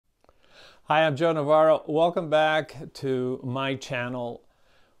Hi, I'm Joe Navarro. Welcome back to my channel.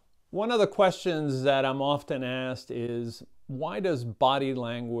 One of the questions that I'm often asked is, why does body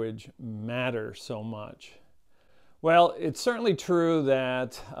language matter so much? Well, it's certainly true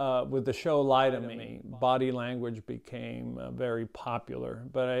that with the show Lie to Me, body language became very popular.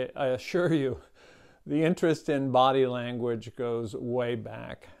 But I assure you, the interest in body language goes way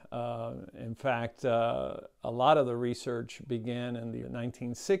back. In fact, a lot of the research began in the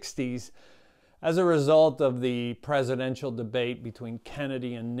 1960s as a result of the presidential debate between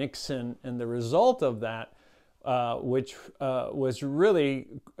Kennedy and Nixon, and the result of that, which was really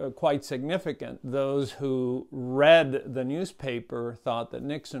quite significant. Those who read the newspaper thought that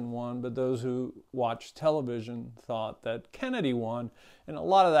Nixon won, but those who watched television thought that Kennedy won. And a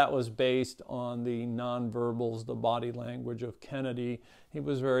lot of that was based on the nonverbals, the body language of Kennedy. He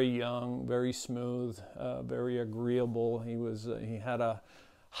was very young, very smooth, very agreeable. He had a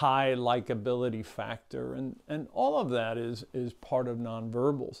high likability factor, and all of that is part of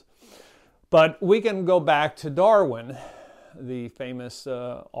nonverbals. But we can go back to Darwin, the famous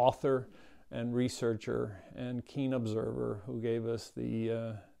author and researcher and keen observer who gave us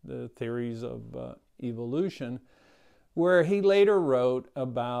the theories of evolution, where he later wrote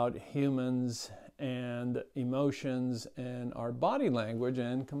about humans and emotions and our body language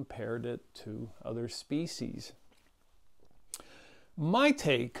and compared it to other species. My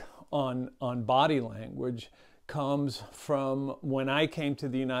take on body language comes from when I came to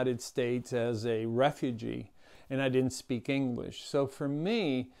the United States as a refugee and I didn't speak English. So for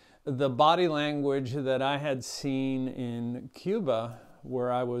me, the body language that I had seen in Cuba,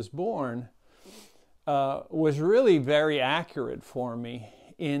 where I was born, was really very accurate for me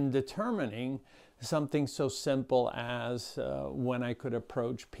in determining something so simple as when I could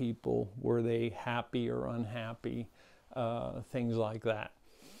approach people, were they happy or unhappy, things like that.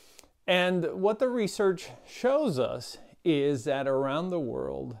 And what the research shows us is that around the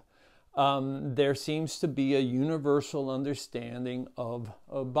world, there seems to be a universal understanding of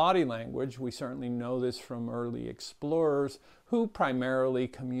body language. We certainly know this from early explorers who primarily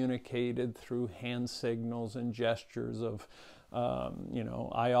communicated through hand signals and gestures of,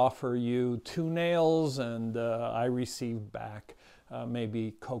 I offer you 2 nails and I receive back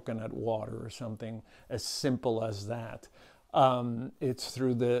maybe coconut water or something as simple as that. It's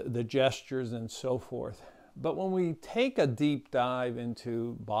through the gestures and so forth. But when we take a deep dive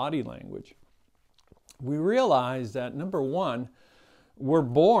into body language, we realize that, number one, we're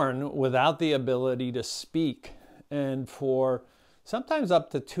born without the ability to speak. And for sometimes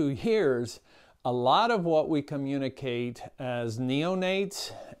up to 2 years, a lot of what we communicate as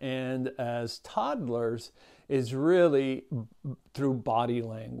neonates and as toddlers is really through body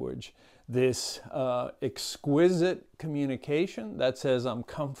language. This exquisite communication that says I'm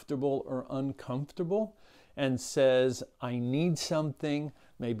comfortable or uncomfortable, and says I need something,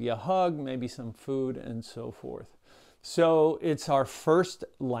 maybe a hug, maybe some food, and so forth. So it's our first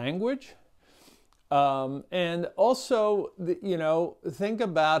language. And also, think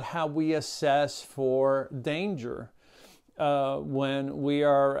about how we assess for danger. When we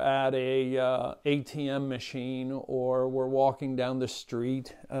are at a ATM machine, or we're walking down the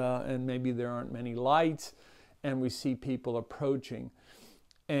street and maybe there aren't many lights and we see people approaching,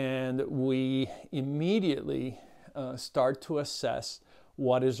 and we immediately start to assess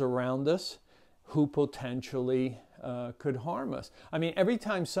what is around us, who potentially could harm us. I mean, every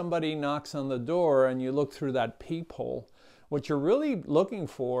time somebody knocks on the door and you look through that peephole, what you're really looking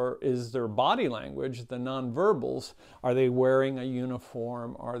for is their body language, the nonverbals. Are they wearing a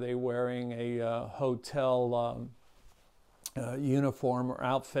uniform? Are they wearing a hotel uniform or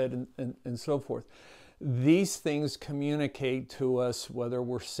outfit, and so forth? These things communicate to us whether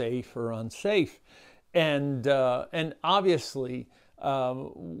we're safe or unsafe. And obviously,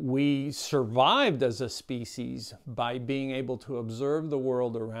 we survived as a species by being able to observe the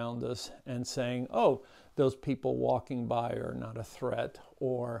world around us and saying, oh, those people walking by are not a threat,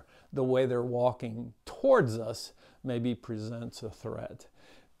 or the way they're walking towards us maybe presents a threat.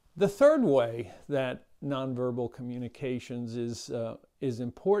 The third way that nonverbal communications is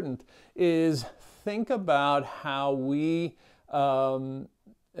important is think about how we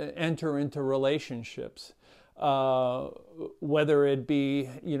enter into relationships. Whether it be,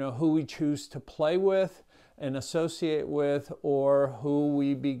 who we choose to play with and associate with, or who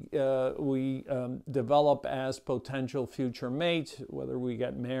we develop as potential future mates, whether we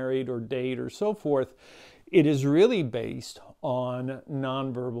get married or date or so forth, it is really based on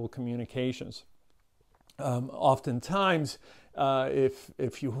nonverbal communications. Oftentimes,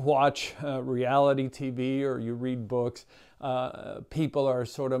 If you watch reality TV or you read books, people are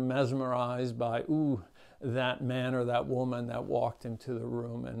sort of mesmerized by, ooh, that man or that woman that walked into the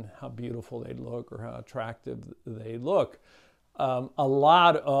room and how beautiful they look or how attractive they look. A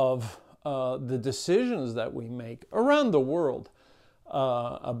lot of the decisions that we make around the world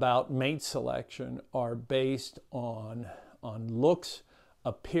about mate selection are based on looks,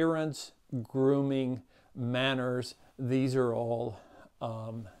 appearance, grooming, manners. These are all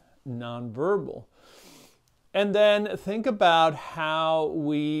nonverbal. And then think about how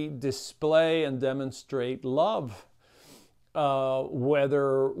we display and demonstrate love.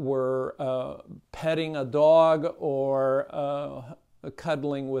 Whether we're petting a dog or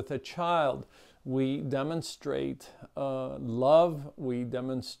cuddling with a child, we demonstrate love, we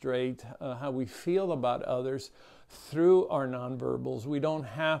demonstrate how we feel about others through our nonverbals. We don't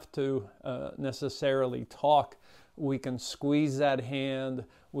have to necessarily talk. We can squeeze that hand,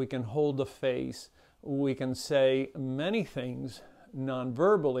 we can hold the face, we can say many things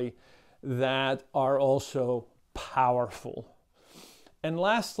nonverbally that are also powerful. And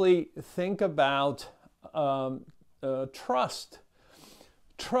lastly, think about trust.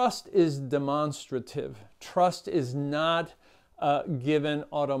 Trust is demonstrative. Trust is not given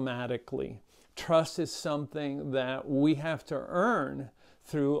automatically. Trust is something that we have to earn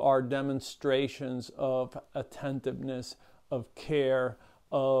through our demonstrations of attentiveness, of care,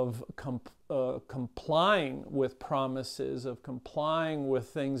 of complying with promises, of complying with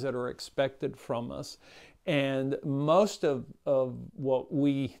things that are expected from us. And most of what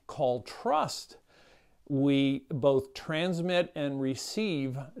we call trust, we both transmit and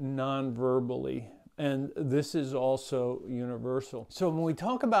receive non-verbally. And this is also universal. So when we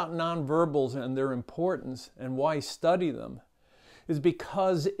talk about nonverbals and their importance and why study them, is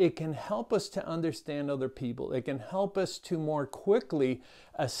because it can help us to understand other people. It can help us to more quickly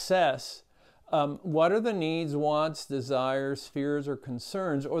assess what are the needs, wants, desires, fears, or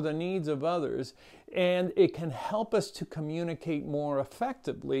concerns, or the needs of others. And it can help us to communicate more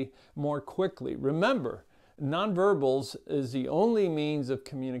effectively, more quickly. Remember, nonverbals is the only means of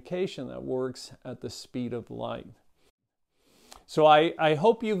communication that works at the speed of light. So I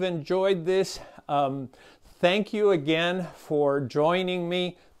hope you've enjoyed this. Thank you again for joining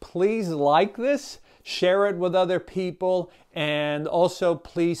me. Please like this, share it with other people, and also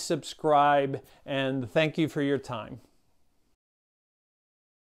please subscribe. And thank you for your time.